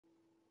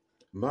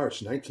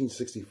March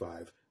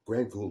 1965,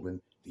 Grant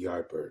Goldman, The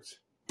Yardbirds.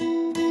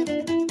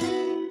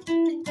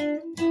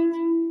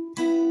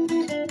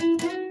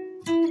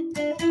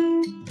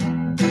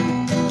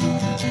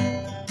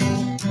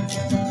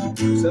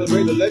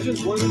 Celebrate the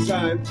legends one at a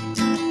time.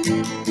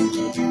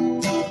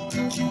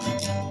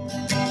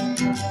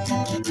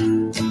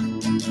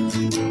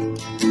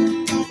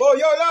 For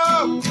your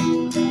love,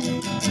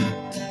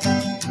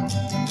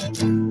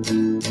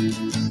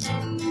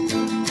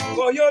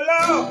 for your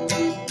love,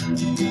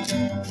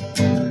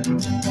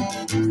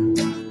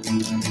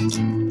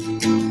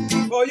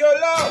 for your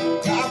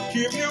love, I'll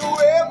give you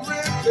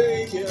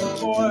everything, yeah,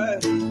 boy,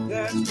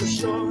 that's for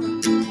sure.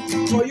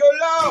 For your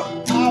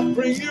love, I'll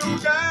bring you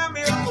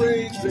diamond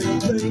rings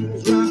and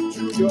things right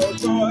to your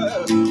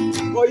door.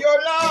 For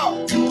your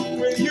love, I'll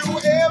bring you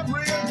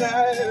every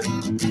night.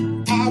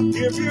 I'll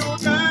give you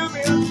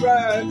diamonds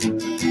right.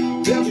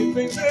 There'll be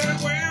things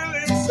that will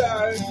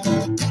excite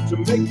to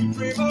make you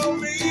dream of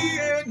me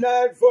at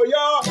night. For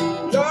your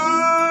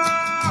love,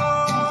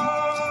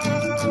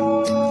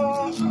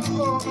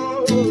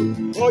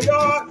 for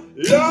your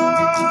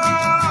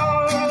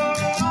love,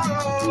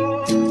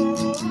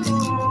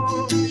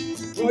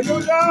 for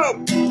your love.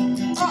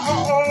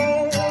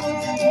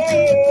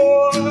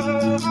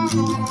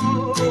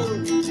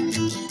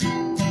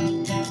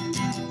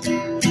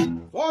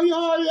 For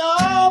your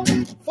love,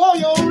 for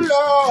your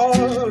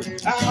love,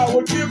 I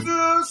would give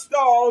the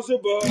stars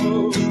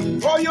above.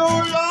 For your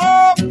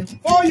love,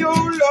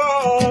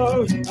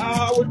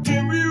 I would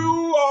give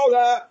you all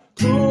I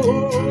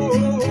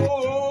could.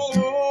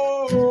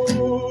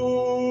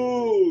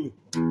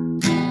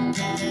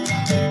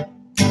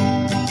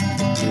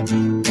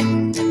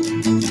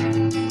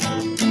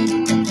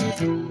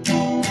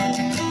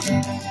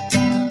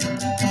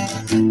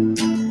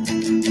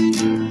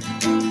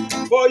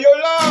 For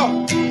your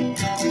love,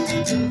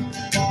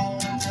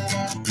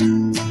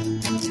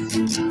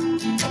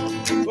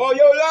 for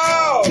your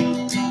love.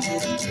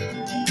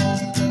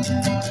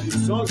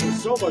 These songs are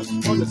so much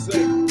fun to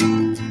sing.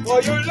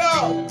 For your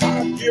love,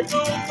 I'd give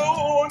the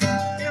moon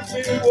if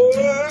it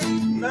were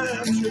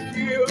mine to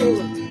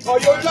kill. For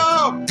your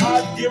love,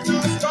 I'd give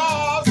the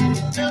stars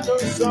and the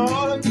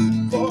sun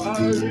for I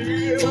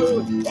live.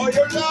 For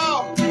your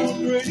love, I'll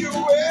bring you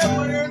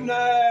every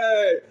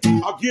night.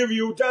 I'll give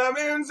you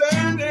diamonds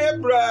and they're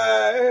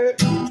bright.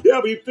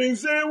 There'll be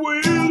things that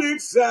will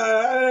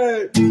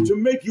excite to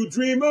make you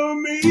dream of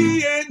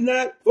me at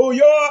night. For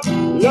your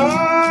love,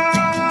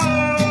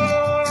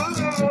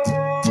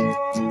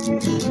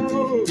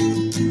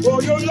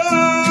 for your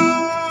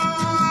love,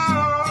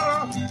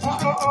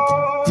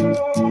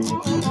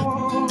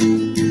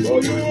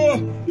 for your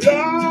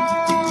love,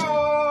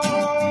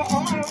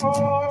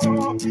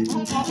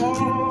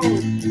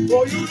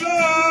 for your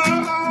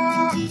love.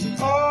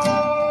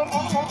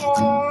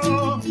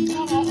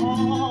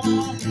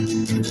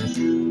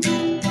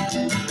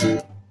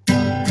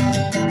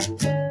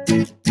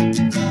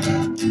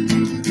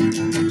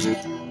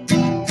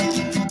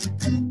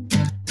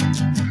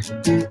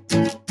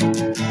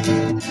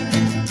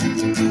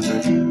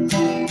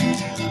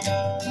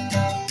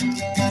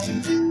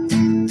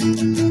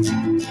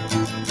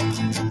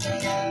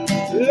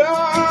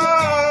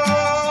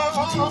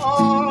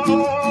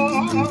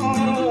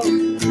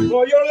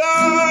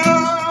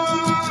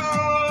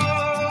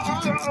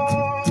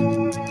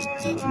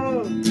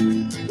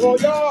 For your love, for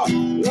your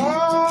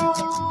love,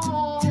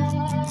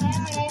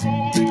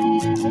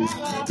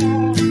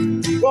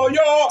 for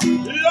your